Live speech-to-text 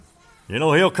You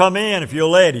know, he'll come in if you'll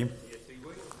let him.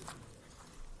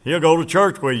 He'll go to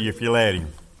church with you if you let him.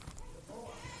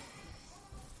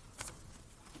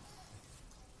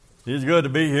 It's good to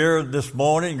be here this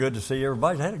morning. Good to see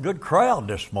everybody. Had a good crowd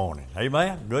this morning.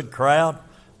 Amen. Good crowd.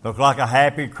 Looked like a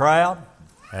happy crowd.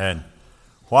 And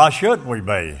why shouldn't we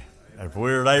be? If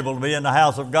we're able to be in the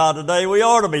house of God today, we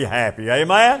ought to be happy.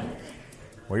 Amen.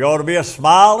 We ought to be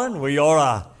smiling. We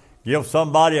ought to give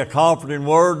somebody a comforting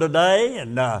word today.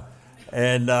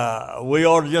 And we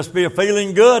ought to just be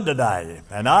feeling good today.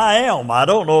 And I am. I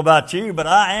don't know about you, but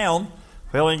I am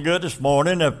feeling good this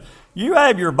morning. If you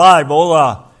have your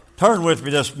Bible, turn with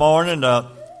me this morning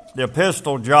to the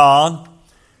Epistle of John,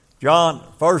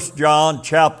 1 John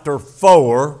chapter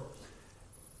 4.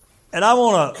 And I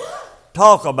want to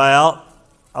talk about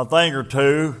a thing or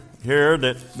two here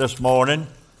this morning.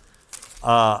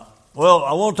 I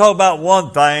want to talk about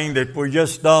one thing that we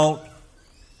just don't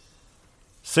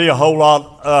see a whole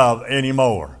lot of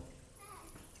anymore.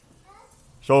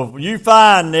 So if you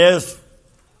find this,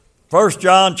 1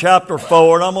 John chapter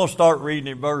 4, and I'm going to start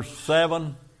reading at verse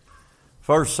 7.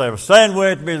 Verse 7. Stand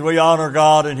with me as we honor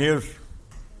God in His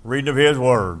reading of His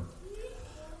Word.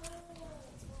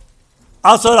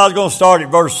 I said I was going to start at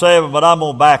verse 7, but I'm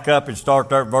going to back up and start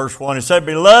there at verse 1. It said,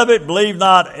 Beloved, believe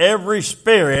not every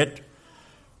spirit,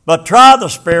 but try the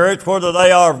spirits whether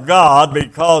they are of God,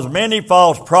 because many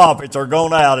false prophets are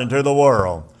gone out into the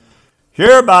world.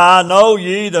 Hereby know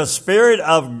ye the Spirit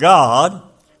of God.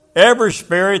 Every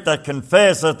spirit that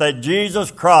confesseth that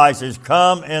Jesus Christ is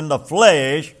come in the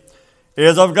flesh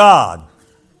is of God.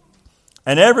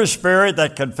 And every spirit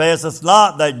that confesseth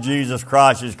not that Jesus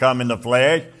Christ is come in the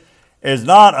flesh is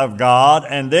not of God,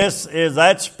 and this is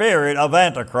that spirit of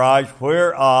Antichrist,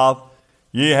 whereof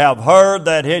ye have heard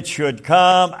that it should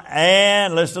come,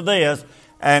 and listen to this,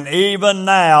 and even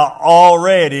now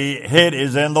already it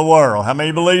is in the world. How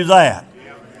many believe that?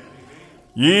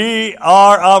 Ye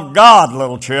are of God,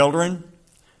 little children,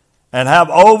 and have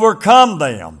overcome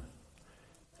them.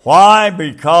 Why?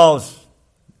 Because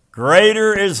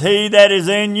greater is he that is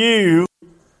in you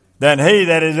than he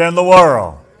that is in the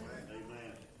world.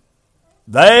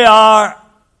 They are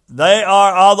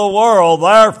of the world,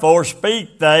 therefore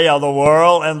speak they of the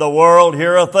world, and the world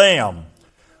heareth them.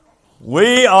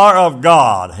 We are of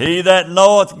God. He that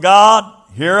knoweth God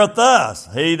heareth us.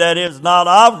 He that is not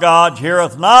of God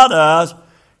heareth not us.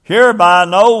 Hereby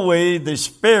know we the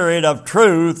spirit of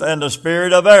truth and the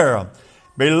spirit of error.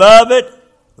 Beloved,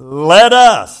 let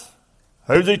us.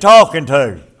 Who's he talking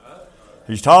to?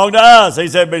 He's talking to us. He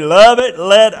said, Beloved,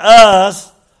 let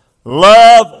us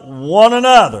love one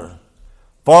another.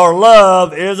 For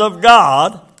love is of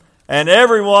God, and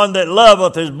everyone that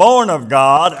loveth is born of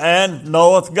God, and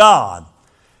knoweth God.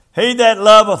 He that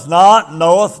loveth not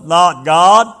knoweth not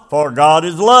God, for God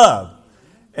is love.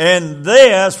 And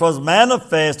this was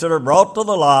manifested or brought to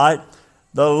the light,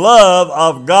 the love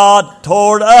of God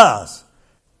toward us,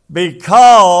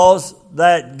 because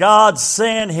that God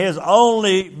sent His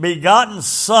only begotten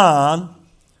Son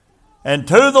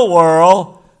into the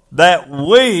world, that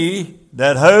we,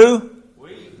 that who?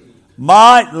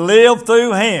 Might live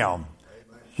through Him.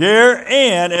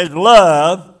 Herein is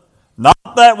love,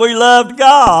 not that we loved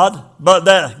God, but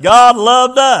that God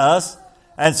loved us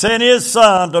and sent His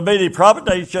Son to be the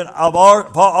propitiation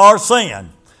for our sin.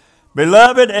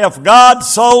 Beloved, if God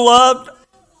so loved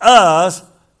us,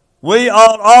 we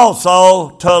ought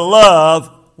also to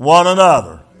love one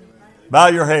another. Bow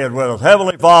your head with us.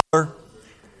 Heavenly Father,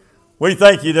 we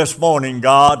thank you this morning,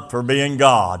 God, for being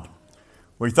God.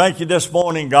 We thank you this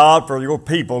morning, God, for your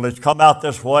people that's come out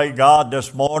this way, God,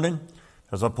 this morning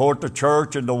to support the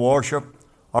church and to worship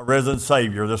our risen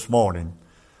Savior this morning.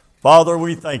 Father,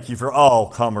 we thank you for all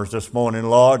comers this morning,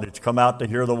 Lord, that's come out to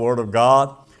hear the Word of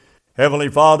God. Heavenly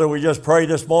Father, we just pray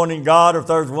this morning, God, if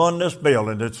there's one in this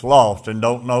building that's lost and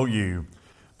don't know you,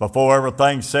 before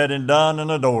everything's said and done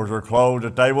and the doors are closed,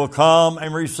 that they will come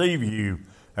and receive you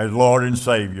as Lord and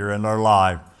Savior in their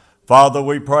life. Father,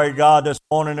 we pray, God, this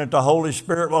morning that the Holy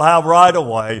Spirit will have right of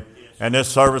way in this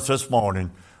service this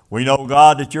morning. We know,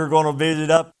 God, that you're going to visit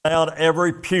up and down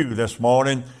every pew this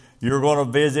morning. You're going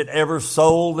to visit every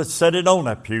soul that's sitting on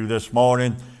that pew this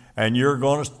morning, and you're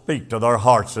going to speak to their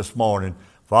hearts this morning.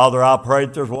 Father, I pray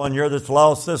that there's one here that's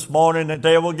lost this morning, that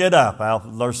they will get up out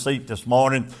of their seat this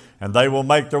morning, and they will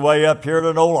make their way up here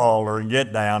to the old altar and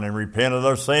get down and repent of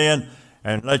their sin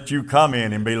and let you come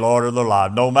in and be Lord of their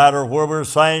life. No matter where we're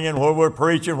singing, where we're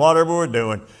preaching, whatever we're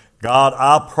doing, God,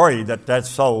 I pray that that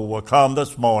soul will come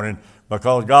this morning,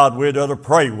 because, God, we'd rather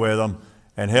pray with them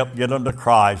and help get them to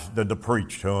Christ than to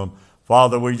preach to them.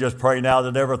 Father, we just pray now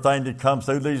that everything that comes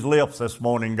through these lips this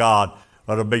morning, God,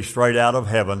 it'll be straight out of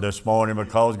heaven this morning,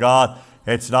 because, God,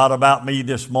 it's not about me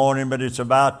this morning, but it's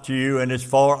about you, and it's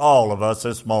for all of us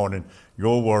this morning.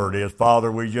 Your word is.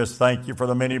 Father, we just thank you for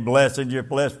the many blessings you've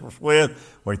blessed us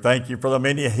with. We thank you for the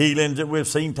many healings that we've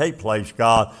seen take place,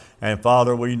 God. And,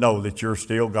 Father, we know that you're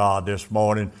still God this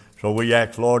morning. So we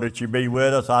ask, Lord, that you be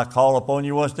with us. I call upon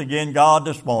you once again, God,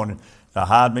 this morning, to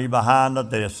hide me behind the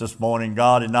desk this morning,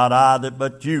 God, and not I,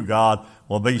 but you, God,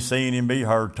 will be seen and be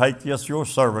heard. Take us, your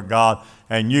servant, God,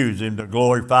 and use him to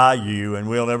glorify you. And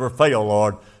we'll never fail,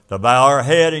 Lord, to bow our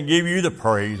head and give you the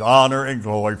praise, honor, and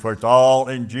glory, for it's all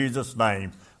in Jesus'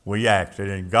 name we ask it.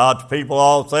 And God's people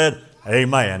all said,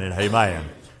 amen and amen.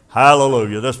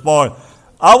 Hallelujah. This morning,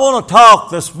 I want to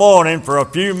talk this morning for a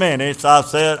few minutes, I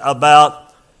said,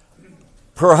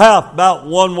 perhaps about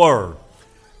one word.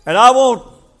 And I want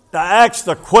to ask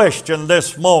the question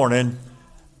this morning,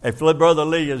 if Brother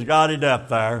Lee has got it up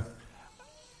there,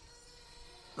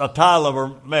 the title of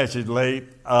her message, Lee,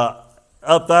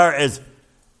 up there is,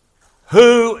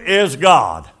 who is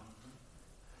God?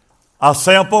 A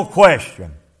simple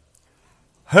question.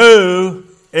 Who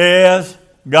is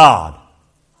God?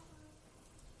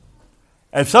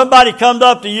 If somebody comes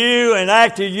up to you and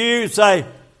asks you, say,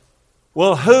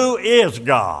 well, who is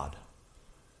God?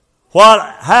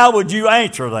 How would you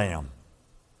answer them?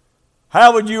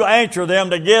 How would you answer them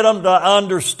to get them to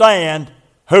understand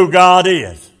who God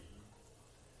is?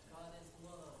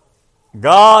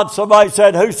 God, somebody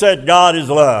said, who said God is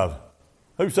love?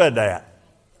 Who said that?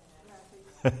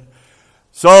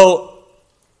 So,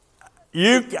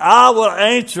 I will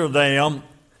answer them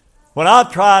when I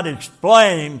try to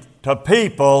explain to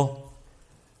people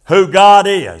who God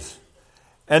is.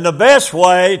 And the best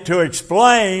way to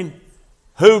explain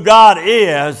who God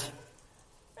is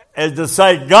to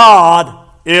say God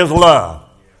is love.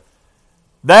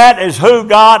 That is who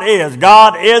God is.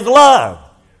 God is love.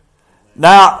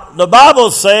 Now, the Bible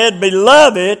said,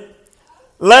 beloved,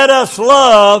 let us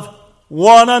love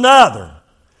one another.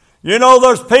 You know,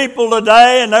 there's people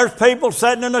today, and there's people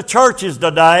sitting in the churches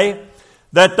today,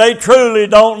 that they truly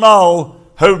don't know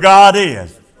who God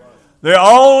is. The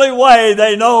only way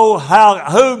they know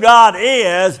who God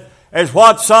is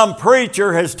what some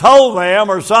preacher has told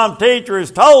them, or some teacher has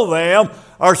told them,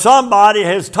 or somebody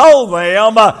has told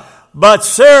them. But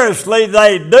seriously,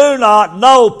 they do not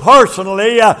know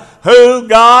personally who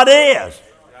God is.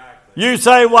 You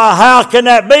say, well, how can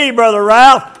that be, Brother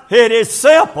Ralph? It is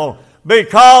simple.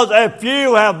 Because if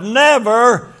you have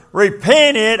never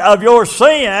repented of your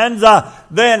sins,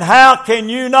 then how can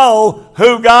you know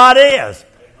who God is?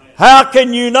 How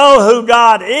can you know who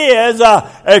God is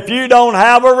if you don't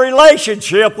have a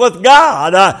relationship with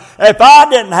God? If I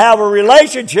didn't have a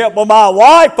relationship with my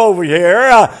wife over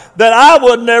here, then I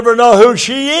would never know who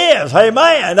she is.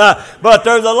 Amen. But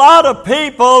there's a lot of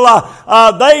people,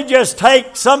 they just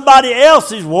take somebody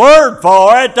else's word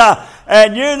for it.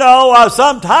 And you know,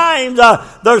 sometimes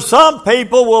there's some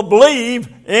people will believe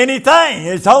anything.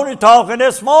 It's only talking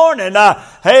this morning.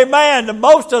 Hey man,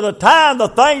 most of the time the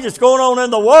things that's going on in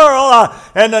the world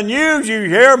and the news you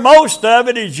hear, most of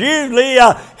it is usually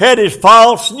it is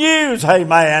false news. Hey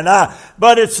man,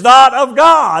 but it's not of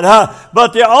God.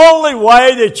 But the only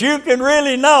way that you can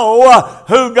really know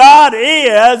who God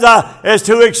is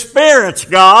to experience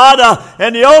God.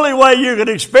 And the only way you can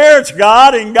experience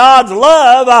God and God's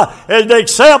love is to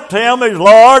accept Him as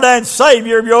Lord and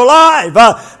Savior of your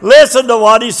life. Listen to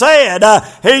what He said.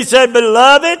 He said,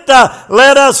 beloved,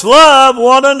 let us love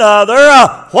one another.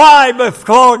 Why?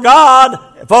 Before God,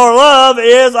 for love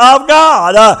is of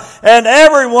God. And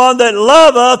everyone that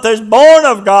loveth is born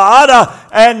of God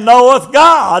and knoweth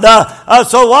God.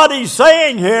 So what he's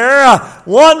saying here,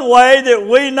 one way that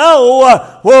we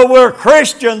know whether we're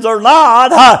Christians or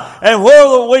not, and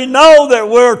whether we know that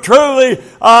we're truly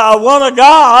one of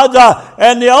God's,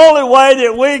 and the only way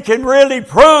that we can really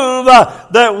prove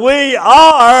that we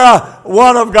are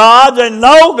one of God's and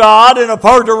know God in a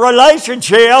personal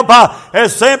relationship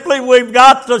is simply we've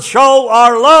got to show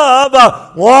our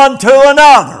love one to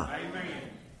another.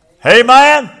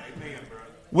 Amen. Amen.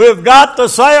 We've got to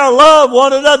say our love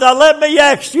one another. Now, let me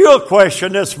ask you a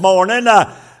question this morning. Let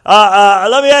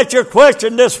me ask you a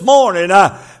question this morning.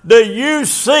 Do you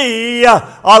see a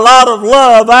lot of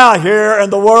love out here in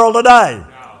the world today?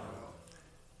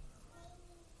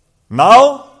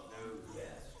 No?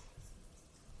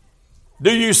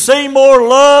 Do you see more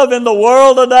love in the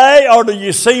world today, or do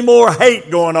you see more hate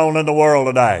going on in the world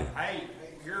today?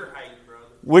 Pure hate, brother.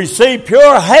 We see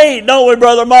pure hate, don't we,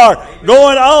 Brother Mark,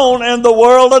 going on in the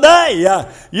world today.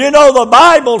 You know, the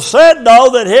Bible said,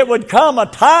 though, that it would come a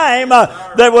time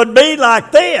that would be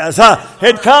like this.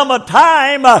 It'd come a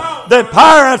time that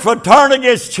parents would turn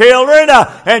against children,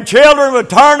 and children would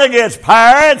turn against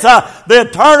parents.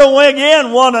 They'd turn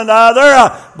against one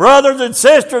another, brothers and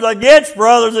sisters against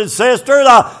brothers and sisters,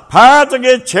 parents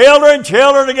against children,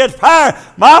 children against parents.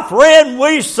 My friend,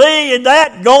 we see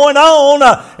that going on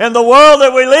in the world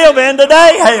that we live in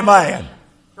today. Amen.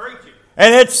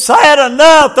 And it's sad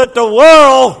enough that the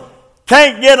world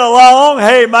can't get along,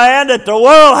 amen, that the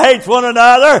world hates one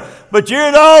another. But you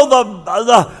know,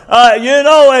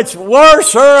 it's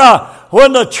worse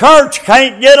when the church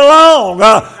can't get along,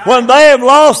 when they have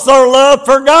lost their love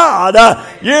for God.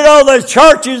 You know, there's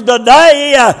churches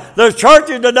today,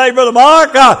 Brother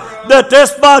Mark, that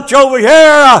this bunch over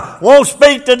here won't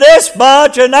speak to this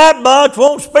bunch, and that bunch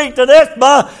won't speak to this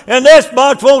bunch, and this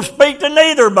bunch won't speak to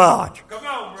neither bunch. Come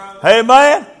on, brother.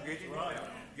 Amen?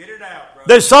 Get it out, brother.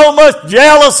 There's so much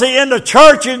jealousy in the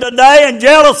churches today, and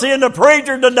jealousy in the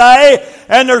preachers today,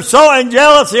 and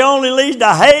jealousy only leads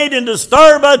to hate and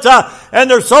disturbance,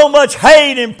 and there's so much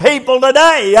hate in people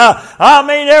today.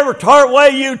 Every way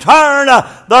you turn,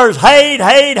 there's hate.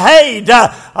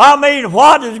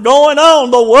 What is going on?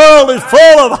 The world is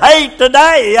full of hate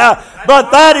today.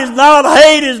 But that is not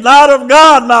hate, is not of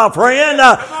God, my friend.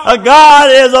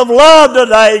 God is of love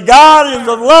today. God is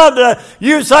of love today.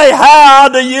 You say, how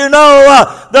do you know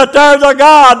that there's a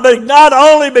God? But not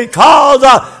only because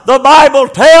the Bible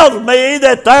tells me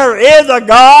that there is a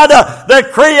God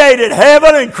that created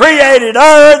heaven and created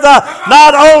earth.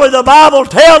 Not only the Bible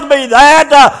tells me that,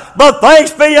 but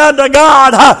thanks be unto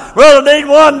God. Brother Dean,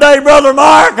 one day, Brother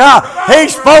Mark, he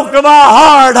spoke to my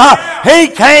heart.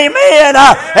 He came in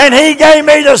and he gave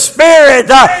me the Spirit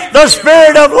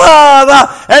of love.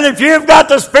 And if you've got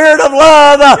the Spirit of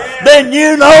love, then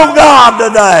you know God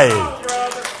today.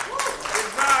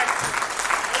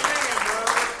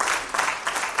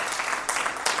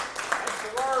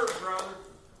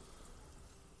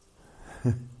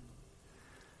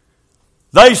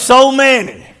 There's so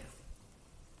many.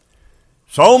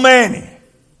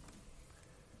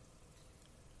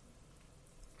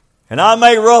 And I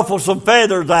may ruffle some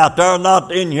feathers out there,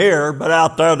 not in here, but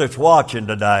out there that's watching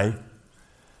today.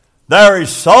 There is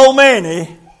so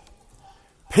many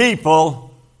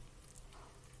people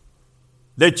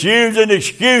that's using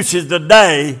excuses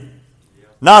today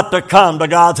not to come to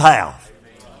God's house.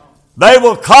 They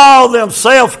will call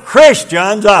themselves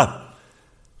Christians,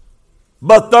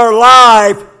 but their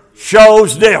life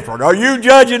shows different. Are you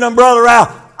judging them, Brother Ralph?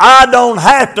 I don't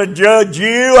have to judge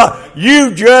you.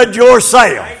 You judge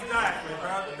yourself. Exactly,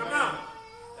 brother. Come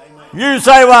on. You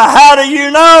say, well, how do you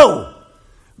know?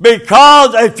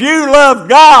 Because if you love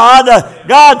God,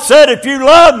 God said, if you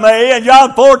love me, in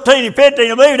John 14 and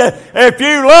 15, if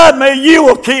you love me, you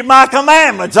will keep my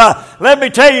commandments. Let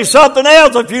me tell you something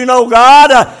else. If you know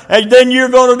God, and then you're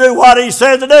going to do what He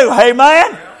says to do.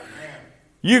 Amen?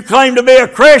 You claim to be a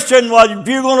Christian. Well, if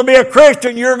you're going to be a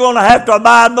Christian, you're going to have to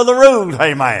abide by the rules.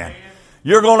 Amen.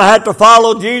 You're going to have to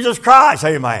follow Jesus Christ.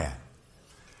 Amen.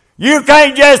 You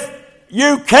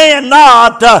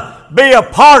cannot be a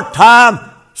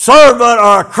part-time servant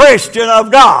or a Christian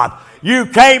of God. You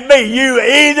can't be. You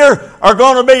either are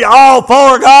going to be all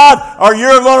for God or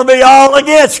you're going to be all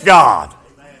against God.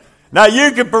 Now,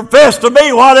 you can profess to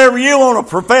be whatever you want to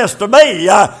profess to be.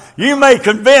 You may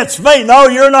convince me. No,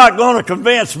 you're not going to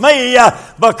convince me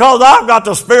because I've got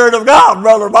the Spirit of God,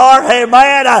 Brother Bart. Hey,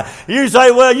 man, you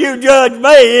say, well, you judge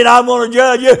me and I'm going to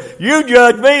judge you. You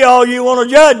judge me all you want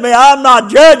to judge me. I'm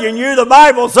not judging you. The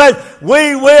Bible says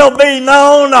we will be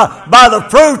known by the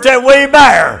fruit that we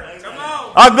bear.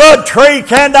 A good tree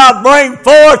cannot bring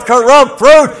forth corrupt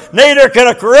fruit, neither can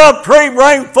a corrupt tree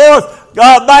bring forth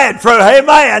bad fruit.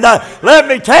 Amen. Let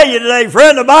me tell you today,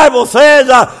 friend, the Bible says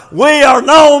we are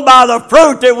known by the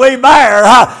fruit that we bear.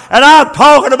 And I'm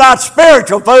talking about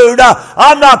spiritual food.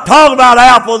 I'm not talking about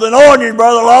apples and oranges,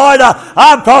 Brother Lloyd.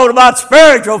 I'm talking about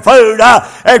spiritual food.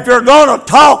 If you're going to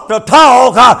talk the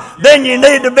talk, then you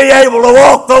need to be able to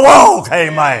walk the walk.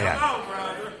 Amen.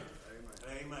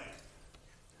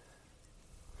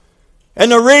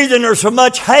 And the reason there's so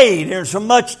much hate and so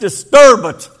much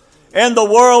disturbance in the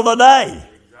world today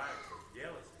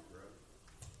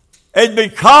is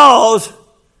because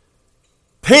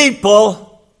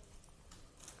people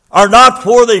are not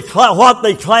what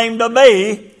they claim to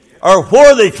be or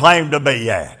where they claim to be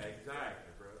at.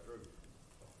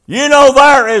 You know,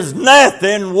 there is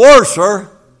nothing worser.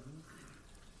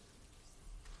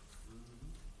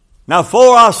 Now,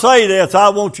 before I say this, I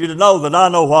want you to know that I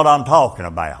know what I'm talking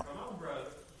about.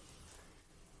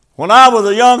 When I was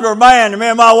a younger man and me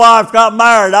and my wife got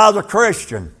married, I was a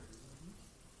Christian.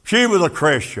 She was a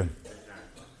Christian.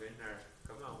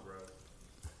 Come on, brother.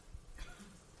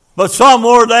 But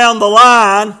somewhere down the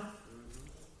line,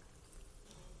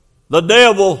 the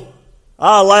devil,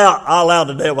 I allowed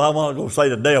the devil, I wasn't going to say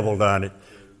the devil done it.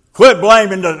 Quit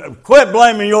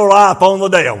blaming your life on the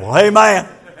devil. Amen.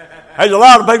 There's a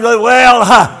lot of people that,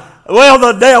 well,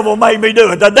 the devil made me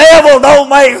do it. The devil don't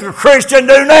make a Christian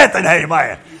do nothing.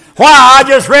 Amen. Why? I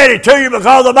just read it to you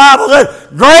because the Bible says,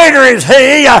 greater is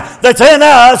He that's in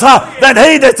us than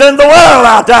he that's in the world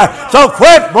out there. So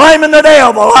quit blaming the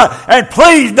devil and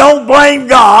please don't blame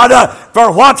God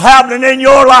for what's happening in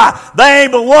your life. There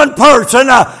ain't but one person,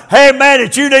 amen,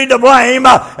 that you need to blame.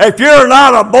 If you're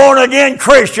not a born-again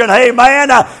Christian, amen,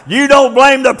 you don't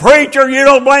blame the preacher, you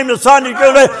don't blame the Sunday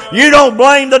school, you don't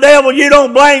blame the devil, you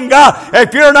don't blame God.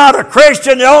 If you're not a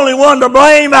Christian, the only one to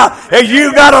blame is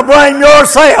you got to blame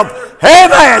yourself.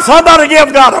 Amen. Somebody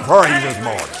give God a praise this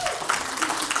morning.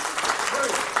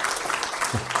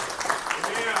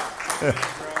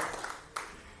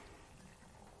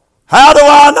 How do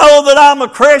I know that I'm a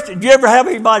Christian? Do you ever have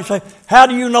anybody say, how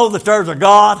do you know that there's a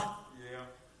God? Yeah.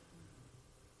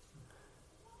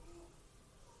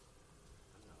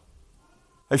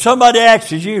 If somebody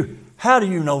asks you, how do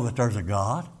you know that there's a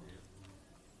God?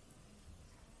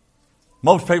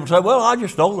 Most people say, well, I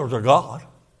just know there's a God.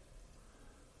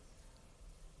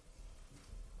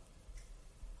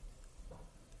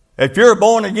 If you're a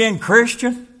born-again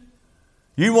Christian,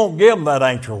 you won't give them that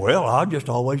answer. Well, I just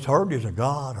always heard there's a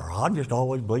God, or I just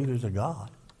always believe there's a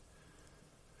God.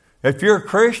 If you're a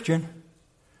Christian,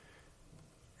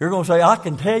 you're going to say, I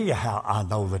can tell you how I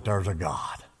know that there's a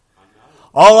God.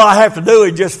 All I have to do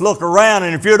is just look around,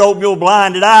 and if you'd open your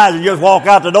blinded eyes and just walk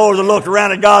out the doors and look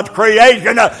around at God's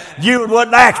creation, you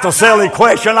wouldn't ask a silly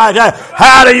question like that.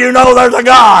 How do you know there's a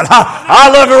God? I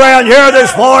look around here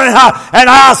this morning, and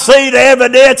I see the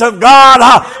evidence of God.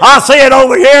 I see it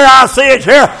over here. I see it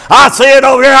here. I see it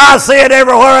over here. I see it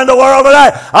everywhere in the world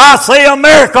today. I see a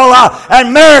miracle,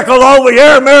 and miracles over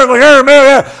here, miracle here,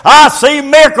 miracle here. I see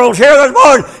miracles here this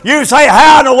morning. You say,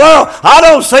 how in the world? I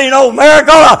don't see no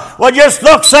miracle. Well, just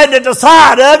look sitting at the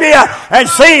side of you and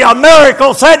see a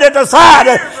miracle sitting at the side.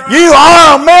 You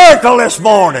are a miracle this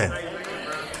morning.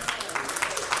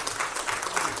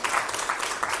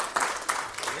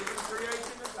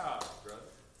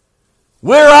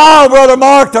 We're all, Brother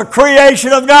Mark, the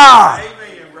creation of God.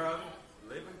 Amen, brother.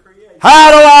 Living creation.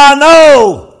 How do I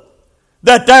know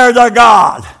that there's a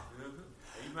God?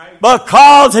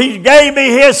 Because He gave me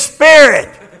His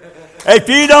Spirit. If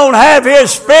you don't have His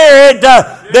Spirit,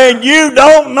 then you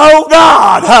don't know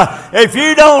God. If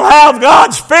you don't have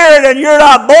God's Spirit and you're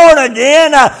not born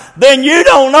again, then you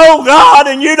don't know God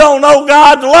and you don't know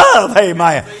God's love.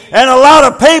 Amen. And a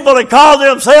lot of people that call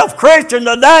themselves Christian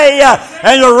today,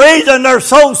 and the reason they're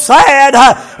so sad,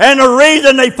 and the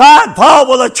reason they find fault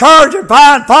with the church and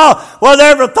find fault with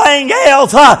everything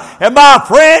else, and my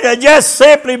friend, is just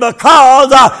simply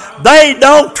because they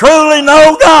don't truly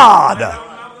know God.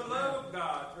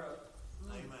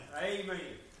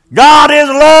 God is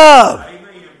love. Amen,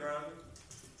 brother.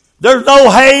 There's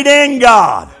no hate in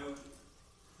God.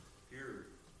 Pure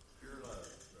love.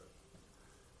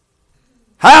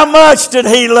 How much did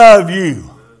He love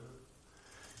you?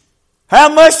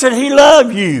 How much did He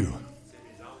love you?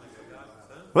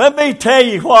 Let me tell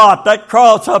you what, that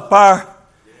cross up there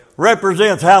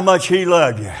represents how much He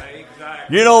loved you.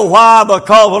 You know why?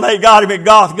 Because when they got Him at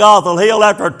Golgotha Hill,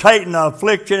 after taking the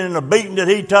affliction and the beating that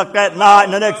He took that night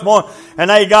and the next morning, and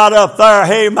they got up there,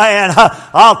 hey man,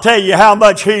 I'll tell you how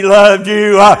much He loved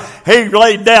you. He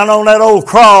laid down on that old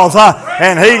cross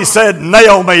and He said,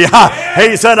 nail me.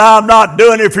 He said, I'm not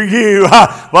doing it for you,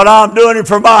 but I'm doing it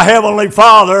for my Heavenly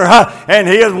Father and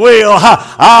His will.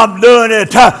 I'm doing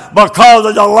it because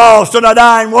of the lost and the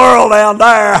dying world down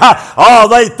there. Oh,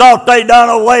 they thought they done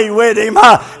away with Him.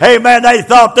 Amen. They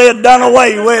thought they'd done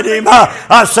away with Him.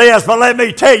 I says, but let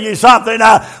me tell you something.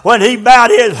 When He bowed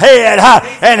His head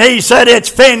and He said, it's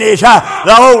finished,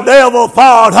 the old devil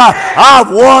thought,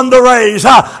 I've won the race.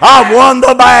 I've won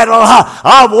the battle.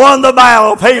 I've won the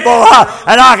battle, people.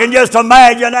 And I can just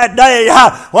imagine that day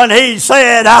when He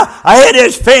said, it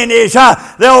is finished.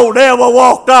 The old devil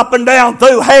walked up and down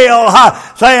through hell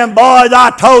saying, boys,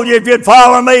 I told you if you'd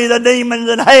follow me, the demons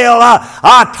in hell,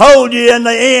 I told you in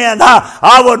the end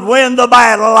I would win the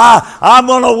battle. I'm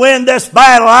going to win this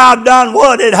battle. I've done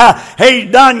what it.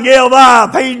 He's done give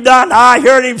up. He's done, I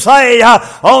heard Him say, today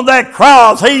on that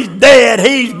cross. He's dead.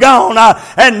 He's gone.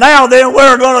 And now then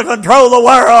we're going to control the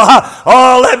world.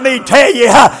 Oh, let me tell you,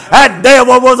 that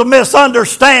devil was a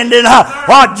misunderstanding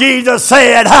what Jesus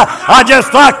said. I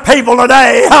just like people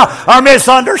today are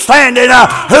misunderstanding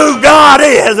who God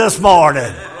is this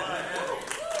morning.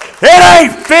 It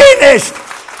ain't finished.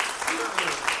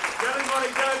 Tell him what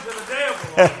he done to the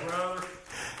devil, brother.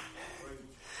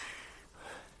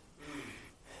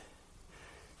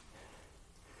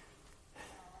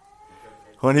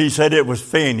 When he said it was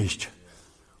finished,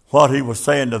 what he was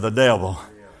saying to the devil,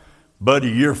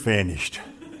 buddy, you're finished.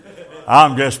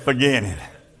 I'm just beginning.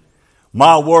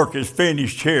 My work is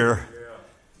finished here,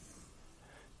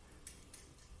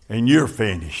 and you're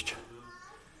finished.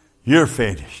 You're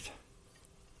finished.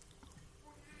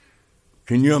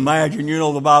 Can you imagine? You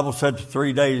know the Bible said for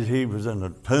 3 days he was in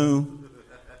the tomb.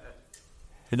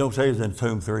 It don't say he was in the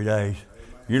tomb 3 days.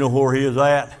 You know where he is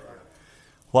at?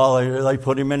 While they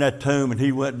put him in that tomb and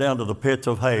he went down to the pits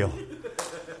of hell.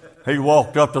 He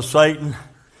walked up to Satan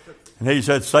and he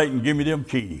said, Satan, give me them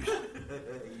keys.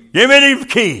 Give me them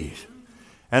keys.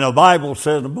 And the Bible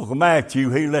says in the book of Matthew,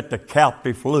 he let the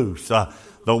captive loose.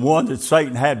 The one that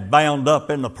Satan had bound up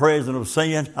in the prison of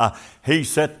sin, he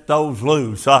set those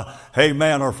loose.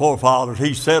 Amen, our forefathers.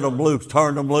 He set them loose,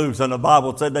 turned them loose. And the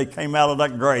Bible said they came out of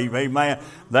that grave, amen,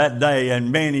 that day.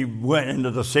 And many went into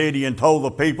the city and told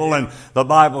the people. And the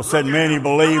Bible said many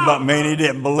believed, but many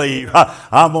didn't believe.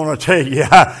 I'm going to tell you,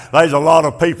 there's a lot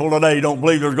of people today don't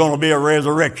believe there's going to be a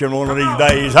resurrection one of these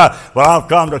days. But I've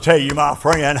come to tell you, my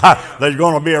friend, there's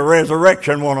going to be a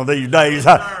resurrection one of these days.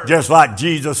 Just like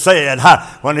Jesus said,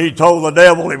 when he told the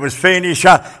devil it was finished,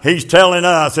 he's telling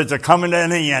us it's a coming to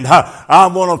an end.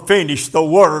 I'm going to finish the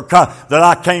work that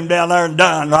I came down there and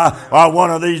done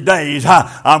one of these days.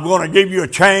 I'm going to give you a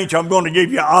change. I'm going to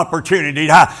give you an opportunity.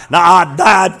 Now, I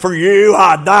died for you.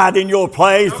 I died in your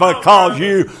place because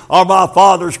you are my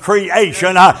Father's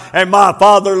creation. And my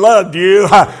Father loved you.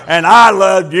 And I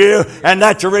loved you. And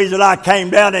that's the reason I came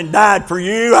down and died for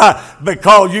you.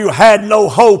 Because you had no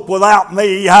hope without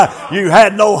me. You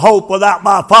had no hope without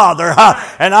my Father.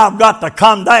 And I've got to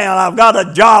come down. I've got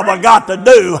a job I've got to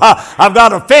do. I've got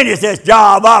to finish this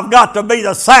job. I've got to be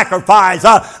the sacrifice,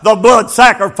 the blood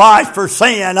sacrifice for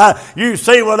sin. You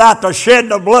see, without the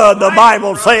shedding of blood, the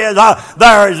Bible says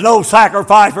there is no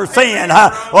sacrifice for sin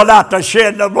without the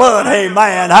shedding of blood.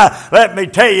 Amen. Let me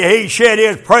tell you, he shed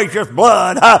his precious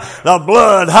blood, the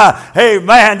blood,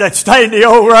 amen, that stained the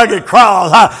old rugged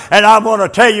cross. And I'm going to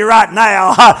tell you right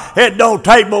now, it don't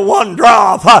take but one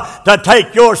drop to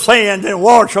take your sins and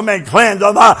wash them and cleanse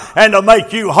them and to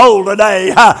make you whole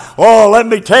today. Oh, let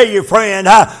me tell you, friend,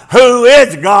 who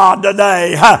is God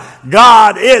today?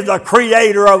 God is the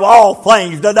creator of all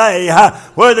things today.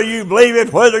 Whether you believe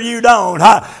it, whether you don't.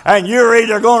 And you're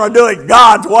either going to do it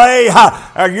God's way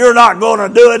or you're not going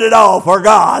to do it at all for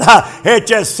God. It's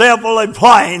just simple and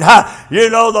plain. You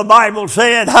know, the Bible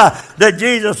said that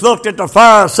Jesus looked at the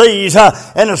Pharisees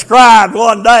and the scribes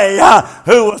one day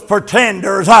who was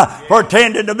pretenders,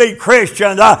 pretended to be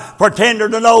Christians,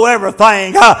 pretended to know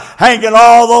everything, hanging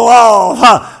all the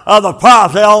laws of the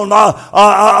prophets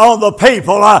on the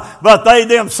people, but they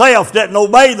themselves didn't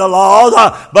obey the laws,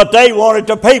 but they wanted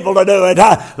the people to do it.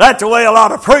 That's the way a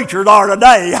lot of preachers are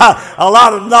today. A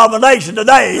lot of denominations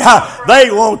today,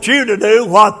 they want you to do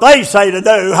what they say to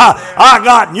do. I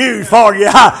got news for you.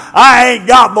 I ain't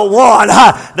got but one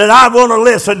that I'm going to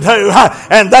listen to,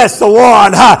 and that's the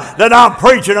one that I'm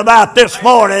preaching about this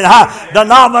morning.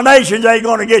 Denominations ain't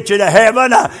going to get you to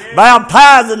heaven.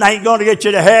 Baptizing ain't going to get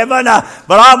you to heaven.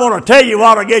 But I'm going to tell you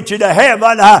what will get you to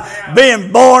heaven,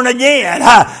 being born again.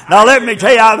 Now let me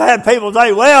tell you, I've had people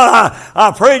say, well,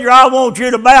 preacher, I want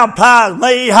you to baptize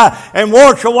me and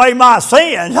wash away my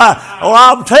sins. Well,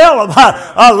 I'll tell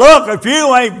them, look, if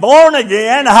you ain't born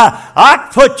again, I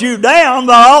can put you down,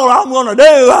 but all I'm going to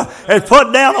do is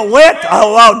put down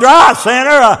a dry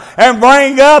sinner and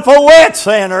bring up a wet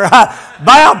sinner.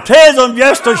 Baptism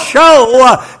just to show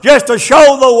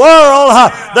the world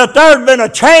that there's been a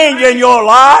change in your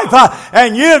life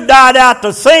and you've died out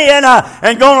to sin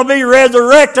and going to be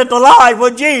resurrected to life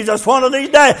with Jesus one of these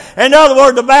days. In other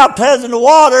words, the baptism in the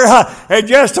water is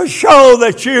just to show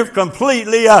that you've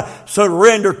completely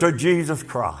surrendered to Jesus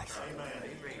Christ.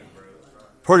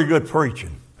 Pretty good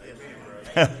preaching.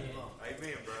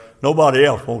 Nobody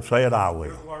else won't say it, I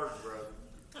will.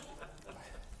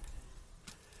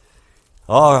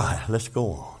 All right, let's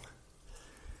go on.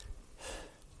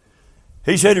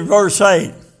 He said in verse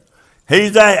 8, he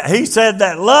said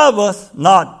that loveth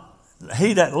not,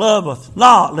 he that loveth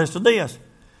not, listen to this,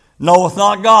 knoweth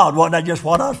not God. Wasn't that just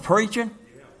what I was preaching?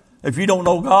 If you don't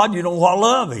know God, you don't know what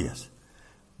love is.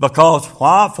 Because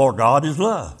why? For God is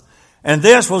love. And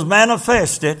this was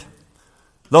manifested,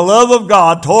 the love of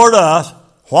God toward us.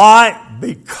 Why?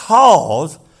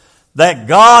 Because that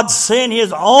God sent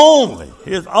His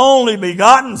only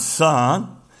begotten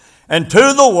Son into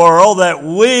the world that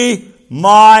we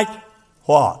might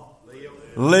what?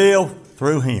 Live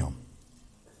through Him.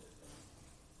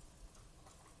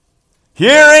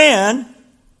 Herein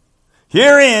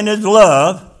is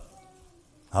love.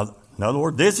 In other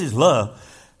words, this is love.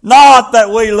 Not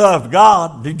that we loved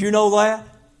God. Did you know that?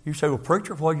 You say, well,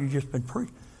 preacher, what have you just been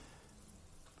preaching?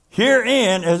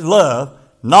 Herein is love.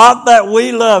 Not that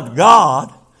we loved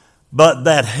God, but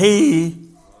that He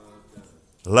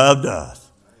loved us.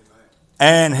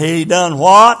 And He done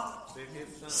what?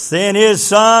 Sent His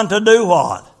Son to do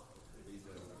what?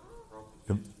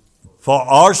 For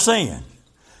our sin.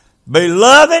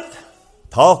 Beloved,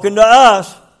 talking to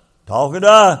us.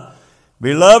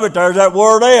 Beloved, there's that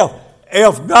word if.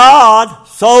 If God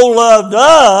so loved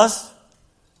us,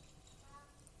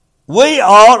 we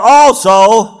ought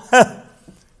also,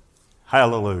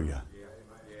 hallelujah,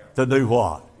 to do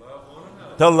what?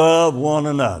 To love one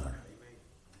another.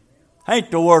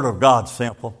 Ain't the Word of God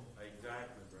simple?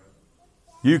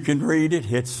 You can read it.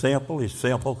 It's simple as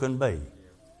simple can be.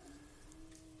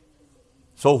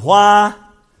 So why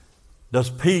does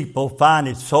people find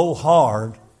it so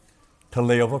hard to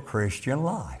live a Christian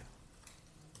life?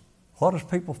 Why does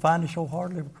people find it so hard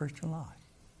to live a Christian life?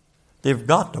 They've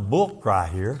got the book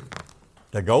right here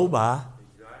to go by.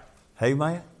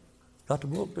 Amen? Got the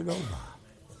book to go by.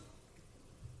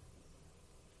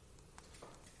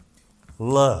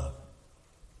 Love.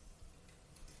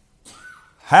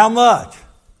 How much?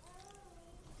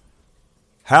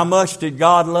 How much did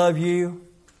God love you?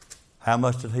 How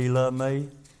much did He love me?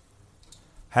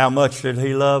 How much did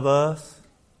He love us?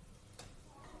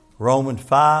 Romans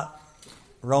 5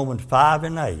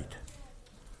 and 8.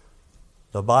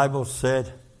 The Bible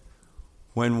said,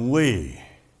 when we,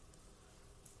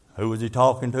 who was He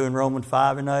talking to in Romans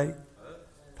 5 and 8?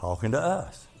 Talking to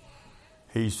us.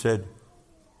 He said,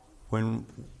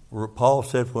 Paul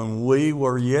said, when we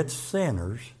were yet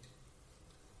sinners,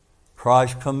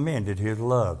 Christ commended His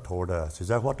love toward us. Is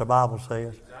that what the Bible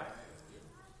says?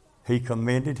 He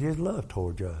commended His love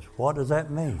toward us. What does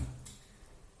that mean?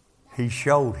 He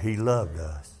showed He loved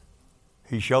us.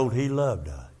 He showed He loved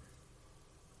us.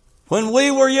 When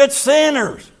we were yet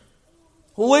sinners.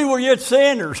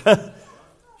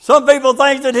 Some people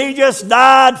think that He just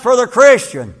died for the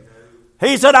Christian.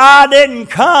 He said, I didn't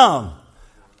come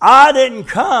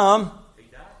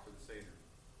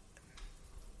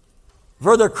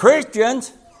for the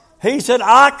Christians. He said,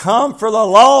 I come for the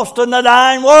lost and the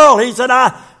dying world. He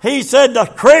said the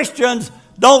Christians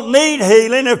don't need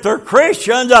healing if they're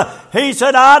Christians. He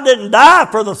said, I didn't die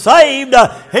for the saved.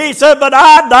 He said, but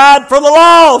I died for the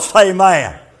lost.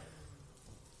 Amen.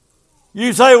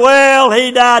 You say, well, He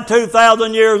died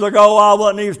 2,000 years ago. I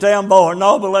wasn't even damn born.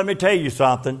 No, but let me tell you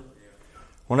something.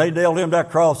 When they nailed Him to that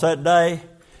cross that day,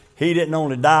 He didn't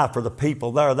only die for the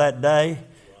people there that day.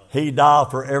 He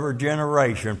died for every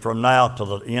generation from now to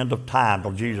the end of time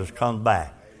till Jesus comes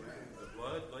back.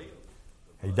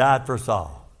 He died for us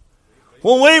all.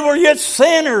 When we were yet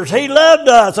sinners, He loved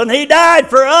us and He died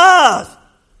for us.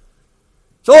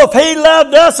 So if He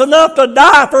loved us enough to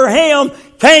die for Him,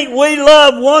 can't we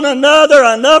love one another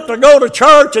enough to go to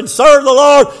church and serve the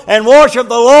Lord and worship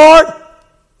the Lord?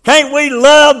 Can't we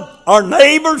love our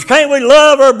neighbors? Can't we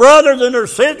love our brothers and our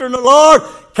sisters in the Lord?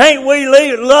 Can't we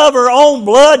love our own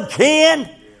blood kin?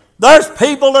 There's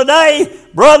people today,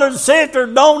 brothers and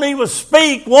sisters, don't even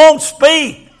speak, won't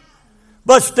speak.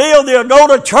 But still they'll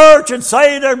go to church and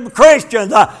say they're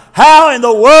Christians. How in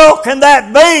the world can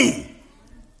that be?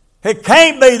 It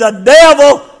can't be. The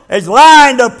devil is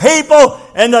lying to people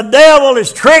and the devil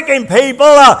is tricking people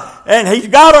and he's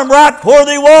got them right where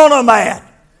they want them at.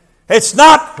 It's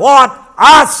not what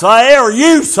I say or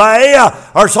you say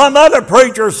or some other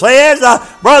preacher says.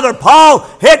 Brother Paul,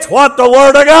 it's what the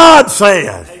Word of God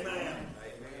says. Amen.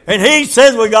 And he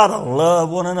says we got to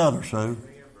love one another, Sue.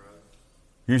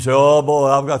 You say, oh boy,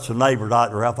 I've got some neighbors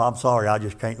out there. I'm sorry, I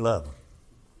just can't love them.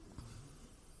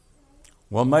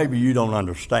 Well, maybe you don't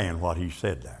understand what he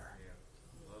said there.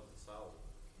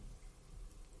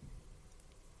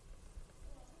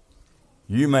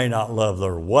 You may not love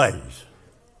their ways,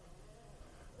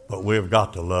 but we've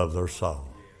got to love their soul.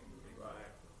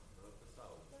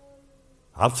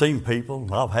 I've seen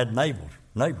people, I've had neighbors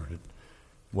that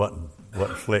wasn't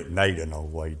slick Nada, no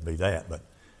way to be that, but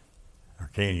or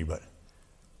can you, but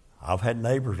I've had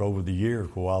neighbors over the years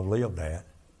where I've lived at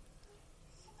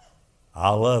I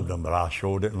loved them, but I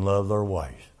sure didn't love their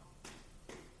ways.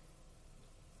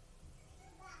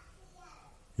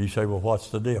 You say, well, what's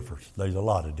the difference? There's a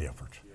lot of difference.